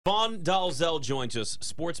Vaughn Dalzell joins us,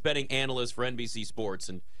 sports betting analyst for NBC Sports.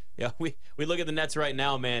 And yeah, we look at the Nets right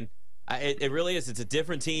now, man. It really is. It's a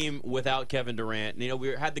different team without Kevin Durant. You know,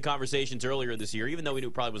 we had the conversations earlier this year, even though we knew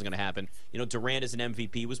it probably wasn't going to happen. You know, Durant is an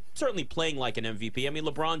MVP, was certainly playing like an MVP. I mean,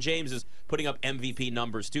 LeBron James is putting up MVP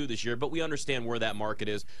numbers too this year, but we understand where that market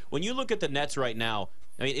is. When you look at the Nets right now,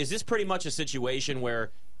 I mean, is this pretty much a situation where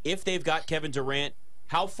if they've got Kevin Durant,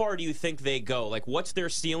 how far do you think they go? Like, what's their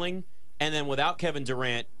ceiling? And then without Kevin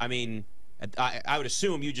Durant, I mean, I would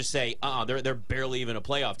assume you just say, they're barely even a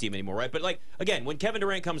playoff team anymore, right? But, like, again, when Kevin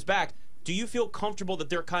Durant comes back, do you feel comfortable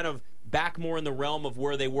that they're kind of back more in the realm of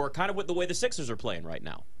where they were, kind of with the way the Sixers are playing right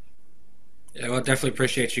now? Yeah, well, definitely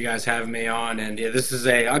appreciate you guys having me on. And, yeah, this is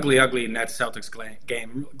a ugly Nets-Celtics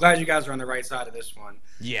game. Glad you guys are on the right side of this one.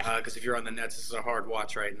 Yeah. Because if you're on the Nets, this is a hard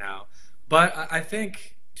watch right now. But I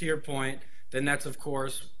think, to your point, the Nets, of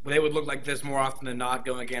course, they would look like this more often than not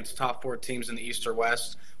going against top four teams in the East or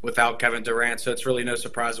West without Kevin Durant. So it's really no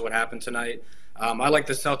surprise what happened tonight. I like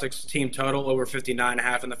the Celtics team total over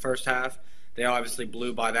 59.5 in the first half. They obviously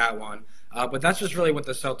blew by that one. But that's just really what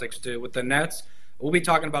the Celtics do. With the Nets, we'll be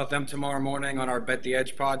talking about them tomorrow morning on our Bet the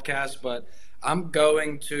Edge podcast. But I'm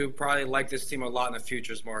going to probably like this team a lot in the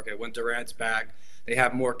futures market. When Durant's back, they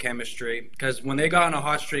have more chemistry. Because when they got on a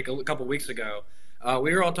hot streak a couple weeks ago,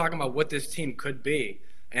 we were all talking about what this team could be,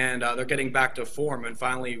 and they're getting back to form and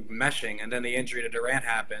finally meshing. And then the injury to Durant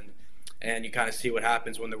happened, and you kind of see what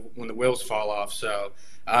happens when the wheels fall off. So,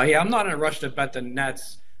 yeah, I'm not in a rush to bet the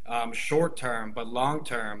Nets short term, but long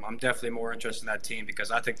term, I'm definitely more interested in that team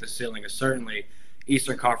because I think the ceiling is certainly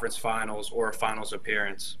Eastern Conference Finals or a Finals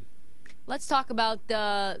appearance. Let's talk about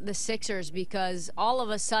the Sixers because all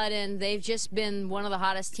of a sudden they've just been one of the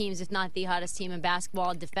hottest teams, if not the hottest team in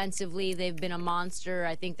basketball. Defensively, they've been a monster.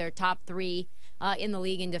 I think they're top three in the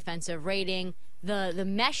league in defensive rating. The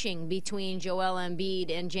meshing between Joel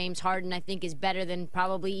Embiid and James Harden, I think, is better than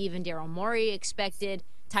probably even Daryl Morey expected.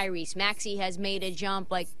 Tyrese Maxey has made a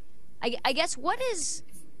jump. Like, I guess what is,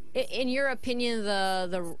 in your opinion,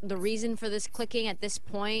 the reason for this clicking at this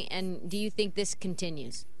point, and do you think this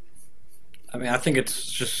continues? I mean, I think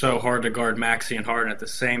it's just so hard to guard Maxey and Harden at the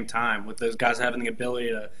same time with those guys having the ability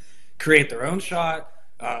to create their own shot,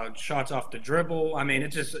 shots off the dribble. I mean,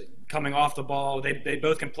 it's just coming off the ball. They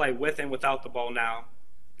both can play with and without the ball now.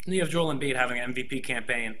 And you have Joel Embiid having an MVP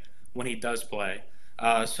campaign when he does play.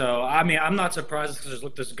 So, I mean, I'm not surprised because it's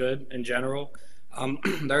looked this good in general.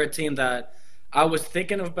 They're a team that I was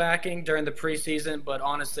thinking of backing during the preseason, but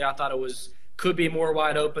honestly, I thought could be more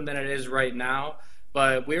wide open than it is right now.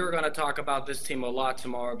 But we were going to talk about this team a lot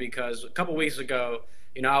tomorrow because a couple weeks ago,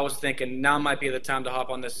 I was thinking now might be the time to hop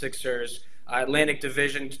on the Sixers Atlantic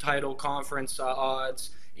Division title conference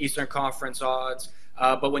odds, Eastern Conference odds.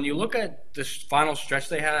 But when you look at the final stretch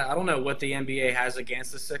they had, I don't know what the NBA has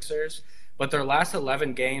against the Sixers, but their last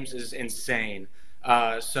 11 games is insane.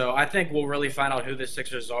 So I think we'll really find out who the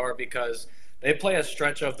Sixers are because they play a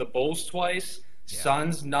stretch of the Bulls twice,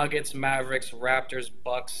 Suns, Nuggets, Mavericks, Raptors,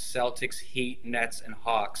 Bucks, Celtics, Heat, Nets, and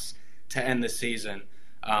Hawks to end the season.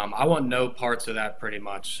 I want no parts of that pretty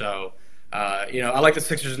much. So, I like the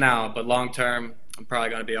Sixers now, but long term, I'm probably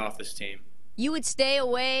going to be off this team. You would stay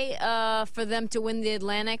away for them to win the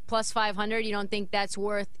Atlantic plus 500? You don't think that's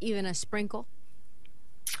worth even a sprinkle?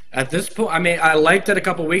 At this point, I mean, I liked it a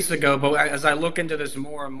couple weeks ago, but as I look into this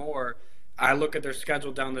more and more, I look at their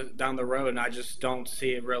schedule down the road, and I just don't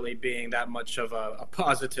see it really being that much of a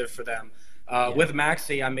positive for them. With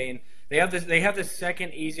Maxey, I mean, they have the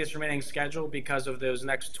second easiest remaining schedule because of those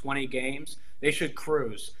next 20 games. They should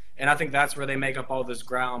cruise, and I think that's where they make up all this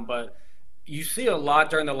ground. But you see a lot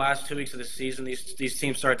during the last 2 weeks of the season. These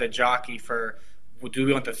teams start to jockey for, do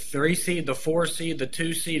we want the 3 seed, the 4 seed, the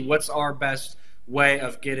 2 seed? What's our best way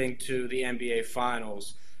of getting to the NBA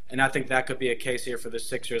Finals? And I think that could be a case here for the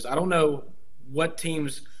Sixers. I don't know what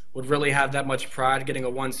teams would really have that much pride getting a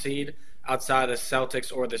 1 seed outside of the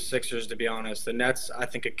Celtics or the Sixers, to be honest. The Nets, I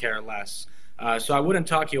think, could care less. So I wouldn't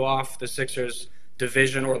talk you off the Sixers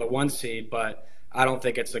division or the 1 seed, but I don't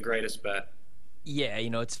think it's the greatest bet. Yeah,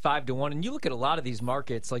 it's 5-1, and you look at a lot of these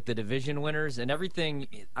markets, like the division winners and everything.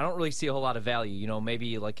 I don't really see a whole lot of value.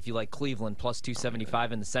 Maybe like if you like Cleveland plus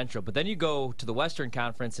 275 in the Central, but then you go to the Western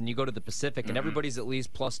Conference and you go to the Pacific, and everybody's at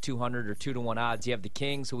least plus 200 or 2-1 odds. You have the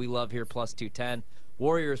Kings, who we love here, plus 210,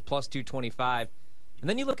 Warriors plus 225, and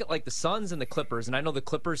then you look at like the Suns and the Clippers. And I know the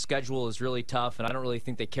Clippers' schedule is really tough, and I don't really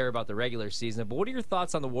think they care about the regular season. But what are your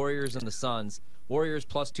thoughts on the Warriors and the Suns? Warriors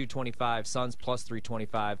plus 225, Suns plus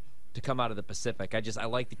 325. To come out of the Pacific. I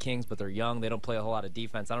like the Kings, but they're young. They don't play a whole lot of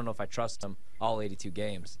defense. I don't know if I trust them all 82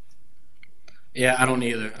 games. Yeah, I don't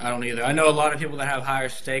either. I know a lot of people that have higher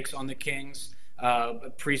stakes on the Kings.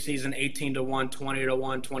 preseason 18-1,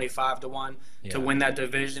 20-1, 25-1 to win that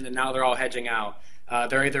division, and now they're all hedging out.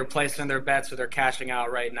 They're either placing their bets or they're cashing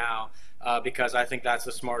out right now because I think that's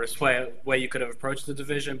the smartest way you could have approached the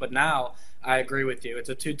division. But now I agree with you. It's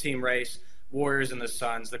a two-team race, Warriors and the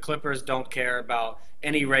Suns. The Clippers don't care about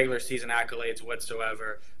any regular season accolades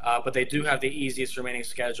whatsoever, but they do have the easiest remaining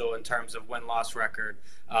schedule in terms of win-loss record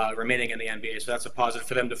remaining in the NBA. So that's a positive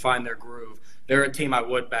for them to find their groove. They're a team I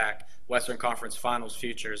would back Western Conference Finals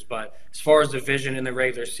futures. But as far as division in the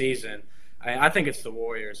regular season, I think it's the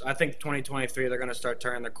Warriors. I think 2023 they're going to start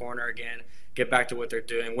turning the corner again, get back to what they're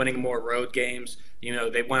doing, winning more road games. You know,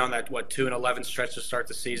 they went on that 2-11 stretch to start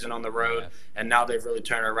the season on the road, and now they've really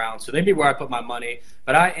turned it around. So they'd be where I put my money.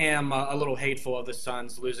 But I am a little hateful of the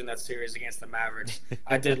Suns losing that series against the Mavericks.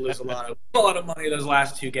 I did lose a lot of money those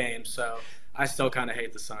last two games, so I still kind of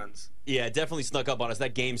hate the Suns. Yeah, it definitely snuck up on us.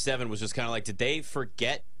 That Game 7 was just kind of like, did they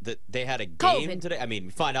forget that they had a game COVID. today? I mean,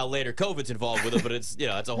 find out later. COVID's involved with it, but it's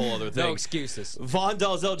it's a whole other thing. No excuses. Vaughn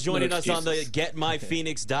Dalzell joining us on the excuses.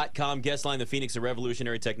 GetMyPhoenix.com guest line. The Phoenix, a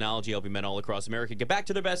revolutionary technology helping men all across America get back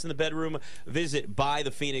to their best in the bedroom. Visit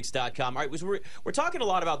BuyThePhoenix.com. All right, we're talking a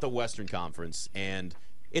lot about the Western Conference, and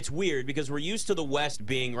it's weird because we're used to the West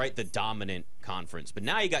being the dominant conference. But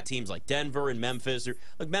now you got teams like Denver and Memphis.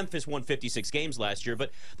 Memphis won 56 games last year,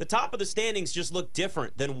 but the top of the standings just look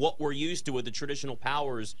different than what we're used to with the traditional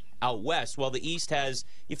powers out West. While the East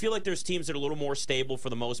you feel like there's teams that are a little more stable for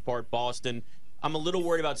the most part. Boston, I'm a little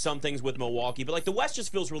worried about some things with Milwaukee, but the West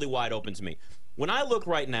just feels really wide open to me. When I look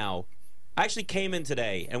right now, I actually came in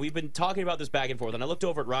today, and we've been talking about this back and forth, and I looked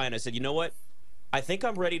over at Ryan. I said, you know what? I think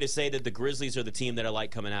I'm ready to say that the Grizzlies are the team that I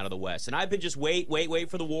like coming out of the West. And I've been just wait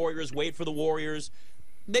for the Warriors.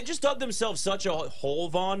 They've just dug themselves such a hole,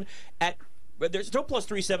 Vaughn. They're still plus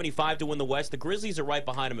 375 to win the West. The Grizzlies are right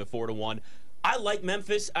behind them at 4-1. I like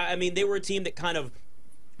Memphis. I mean, they were a team that kind of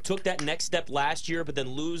took that next step last year, but then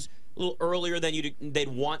lose a little earlier than they'd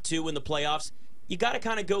want to in the playoffs. You got to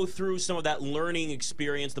kind of go through some of that learning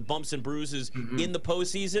experience, the bumps and bruises in the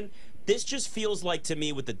postseason. This just feels like, to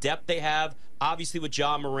me, with the depth they have, obviously with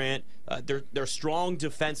Ja Morant, they're strong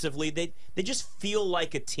defensively. They just feel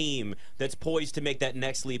like a team that's poised to make that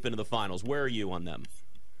next leap into the finals. Where are you on them?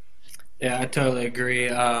 Yeah, I totally agree.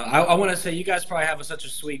 I want to say you guys probably have such a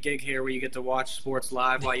sweet gig here where you get to watch sports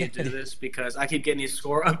live while you do this because I keep getting these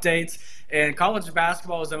score updates. And college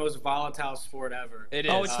basketball is the most volatile sport ever. It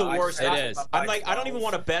is. Oh, it's the worst. It is. I'm I don't even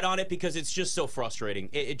want to bet on it because it's just so frustrating.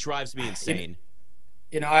 It drives me insane.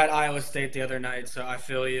 You know, I had Iowa State the other night, so I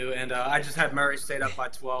feel you. And I just had Murray State up by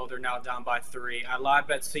 12. They're now down by 3. I live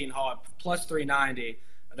bet Seton Hall at plus 390.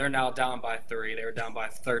 They're now down by 3. They were down by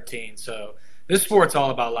 13. So this sport's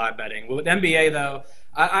all about live betting. With NBA, though,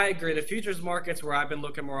 I agree. The futures market's where I've been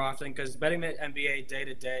looking more often because betting the NBA day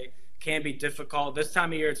to day can be difficult. This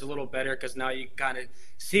time of year, it's a little better because now you kind of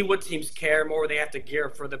see what teams care more. They have to gear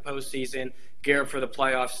up for the postseason, gear up for the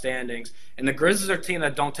playoff standings. And the Grizzlies are a team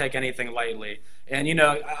that don't take anything lightly. And, you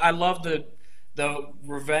know, I love the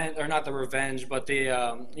revenge, or not the revenge, but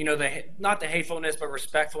not the hatefulness, but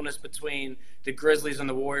respectfulness between the Grizzlies and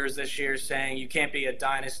the Warriors this year, saying you can't be a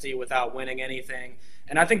dynasty without winning anything.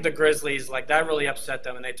 And I think the Grizzlies, that really upset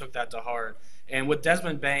them, and they took that to heart. And with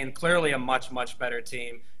Desmond Bane, clearly a much, much better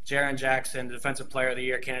team. Jaren Jackson, Defensive Player of the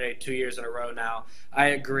Year candidate 2 years in a row now. I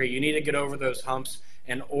agree. You need to get over those humps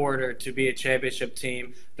in order to be a championship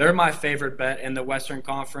team. They're my favorite bet in the Western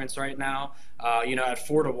Conference right now. At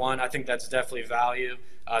 4-1, I think that's definitely value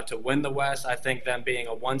to win the West. I think them being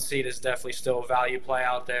a 1 seed is definitely still a value play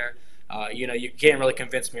out there. You can't really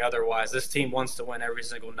convince me otherwise. This team wants to win every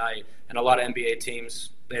single night, and a lot of NBA teams,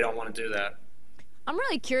 they don't want to do that. I'm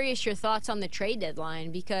really curious your thoughts on the trade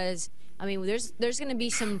deadline because, I mean, there's going to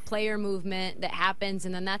be some player movement that happens,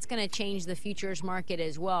 and then that's going to change the futures market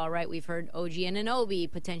as well, right? We've heard OG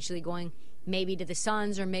Anunoby potentially going maybe to the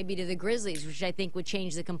Suns or maybe to the Grizzlies, which I think would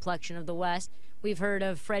change the complexion of the West. We've heard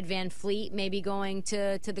of Fred VanVleet maybe going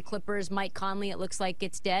to the Clippers. Mike Conley, it looks like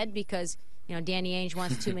it's dead because, Danny Ainge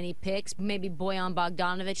wants too many picks. Maybe Bojan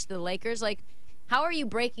Bogdanovic to the Lakers. How are you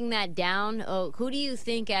breaking that down? Who do you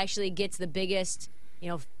think actually gets the biggest,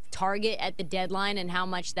 target at the deadline, and how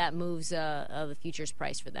much that moves the futures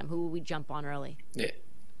price for them? Who will we jump on early? Yeah,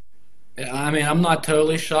 I mean, I'm not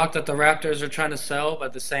totally shocked that the Raptors are trying to sell, but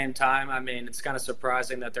at the same time, I mean, it's kind of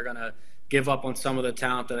surprising that they're going to give up on some of the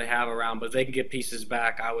talent that they have around. But if they can get pieces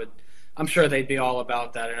back, I'm sure they'd be all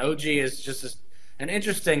about that. And OG is just an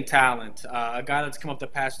interesting talent, a guy that's come up the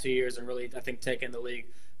past 2 years and really, I think, taken the league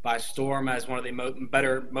by storm as one of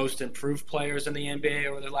the most improved players in the NBA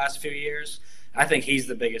over the last few years. I think he's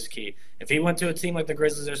the biggest key. If he went to a team like the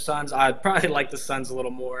Grizzlies or Suns, I'd probably like the Suns a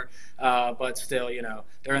little more. But still,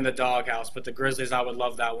 they're in the doghouse. But the Grizzlies, I would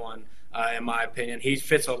love that one, in my opinion. He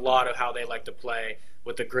fits a lot of how they like to play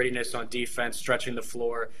with the grittiness on defense, stretching the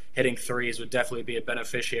floor, hitting threes would definitely be a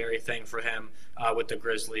beneficiary thing for him with the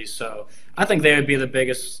Grizzlies. So I think they would be the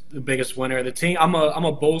biggest winner. The team, I'm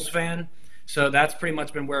a Bulls fan, so that's pretty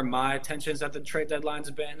much been where my attention's at the trade deadline's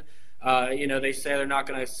been. They say they're not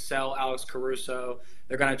going to sell Alex Caruso.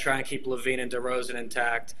 They're going to try and keep LaVine and DeRozan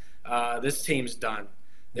intact. This team's done.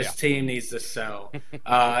 This team needs to sell.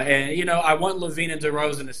 I want LaVine and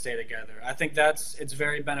DeRozan to stay together. I think it's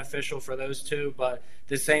very beneficial for those two, but at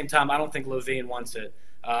the same time, I don't think LaVine wants it.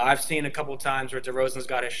 I've seen a couple times where DeRozan's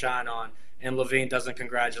got his shine on, and LaVine doesn't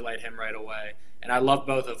congratulate him right away. And I love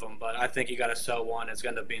both of them, but I think you got to sell one. It's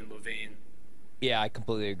going to be in LaVine. Yeah, I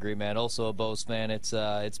completely agree, man. Also a Bulls fan.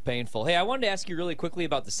 It's painful. Hey, I wanted to ask you really quickly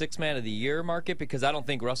about the Sixth Man of the Year market because I don't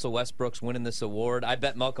think Russell Westbrook's winning this award. I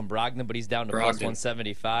bet Malcolm Brogdon, but he's down to plus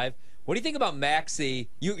 175. What do you think about Maxey?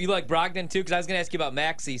 You like Brogdon too? Because I was going to ask you about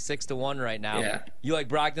Maxey, 6-1 right now. Yeah. You like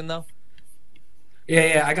Brogdon though?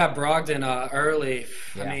 Yeah, I got Brogdon early.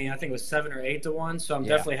 Yeah. I mean, I think it was 7 or 8-1. So I'm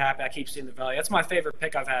definitely happy. I keep seeing the value. That's my favorite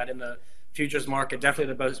pick I've had in the futures market.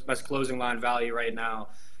 Definitely the best closing line value right now.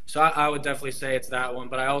 So I would definitely say it's that one.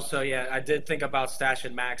 But I also, I did think about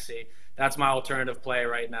stashing Maxey. That's my alternative play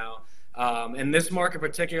right now. In this market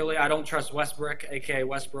particularly, I don't trust Westbrook, a.k.a.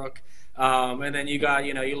 Westbrook. And then you got,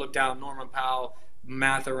 you look down Norman Powell,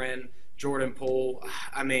 Mathurin, Jordan Poole.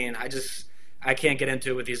 I mean, I can't get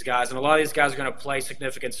into it with these guys. And a lot of these guys are going to play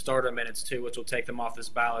significant starter minutes too, which will take them off this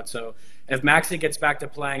ballot. So if Maxey gets back to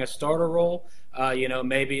playing a starter role,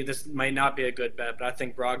 maybe this might not be a good bet. But I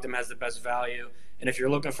think Brogdon has the best value. And if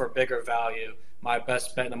you're looking for bigger value, my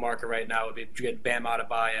best bet in the market right now would be to get Bam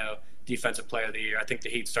Adebayo, Defensive Player of the Year. I think the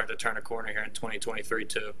Heat start to turn a corner here in 2023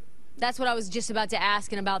 too. That's what I was just about to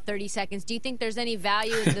ask in about 30 seconds. Do you think there's any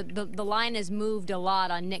value? The line has moved a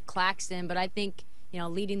lot on Nick Claxton, but I think,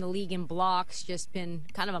 leading the league in blocks, just been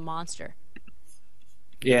kind of a monster.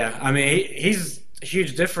 Yeah, I mean, he's a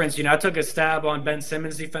huge difference. I took a stab on Ben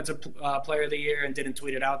Simmons, Defensive Player of the Year, and didn't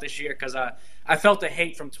tweet it out this year because I felt the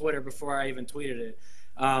hate from Twitter before I even tweeted it.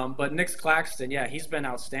 But Nick Claxton, he's been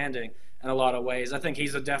outstanding in a lot of ways. I think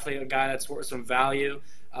he's definitely a guy that's worth some value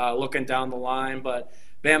looking down the line. But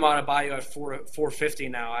Bam Adebayo at 450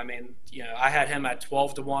 now. I mean, I had him at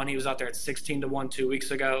 12-1. He was out there at 16-1 2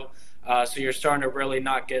 weeks ago. So you're starting to really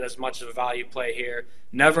not get as much of a value play here.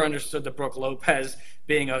 Never understood the Brook Lopez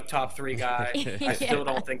being a top 3 guy. I still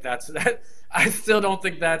don't think that's that. I still don't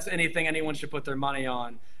think that's anything anyone should put their money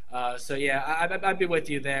on. I'd be with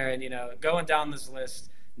you there. And going down this list,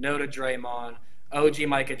 no to Draymond. OG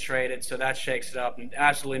might get traded, so that shakes it up. And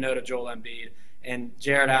absolutely no to Joel Embiid. And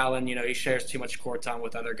Jared Allen, he shares too much court time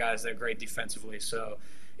with other guys that are great defensively. So,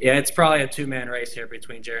 it's probably a 2-man race here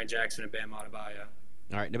between Jaren Jackson and Bam Adebayo.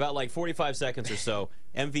 All right, in about 45 seconds or so,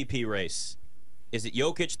 MVP race. Is it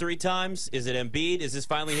Jokic 3 times? Is it Embiid? Is this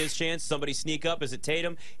finally his chance? Somebody sneak up? Is it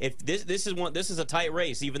Tatum? If this is a tight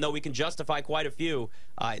race, even though we can justify quite a few.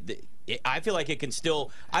 I feel like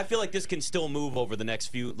this can still move over the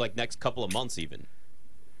next couple of months even.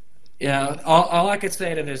 Yeah, all I could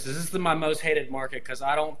say to this is my most hated market because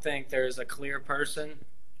I don't think there's a clear person.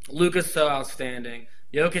 Luka's so outstanding.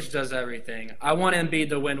 Jokic does everything. I want Embiid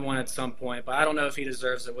to win one at some point, but I don't know if he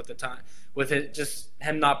deserves it with it just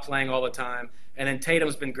him not playing all the time. And then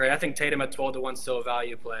Tatum's been great. I think Tatum at 12-1 still a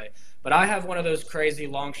value play. But I have one of those crazy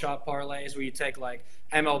long shot parlays where you take like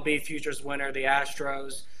MLB futures winner, the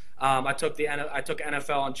Astros. I took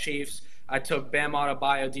NFL on Chiefs. I took Bam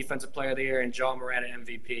Adebayo, Defensive Player of the Year, and Ja Morant at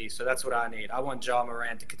MVP. So that's what I need. I want Ja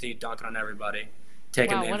Morant to continue dunking on everybody,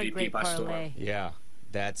 taking the MVP by storm. Yeah.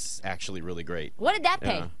 That's actually really great. What did that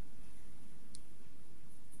pay?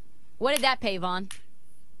 What did that pay, Vaughn?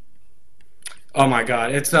 Oh my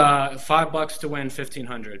God! It's $5 to win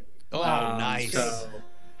 1,500. Oh, nice. So,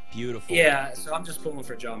 beautiful. Yeah, so I'm just pulling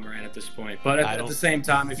for Ja Morant at this point. But at the same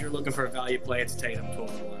time, if you're looking for a value play, it's Tatum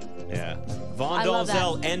 12-1. Yeah. Vaughn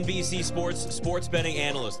Dalzell, NBC Sports betting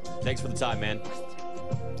analyst. Thanks for the time, man.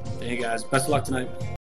 Hey guys, best of luck tonight.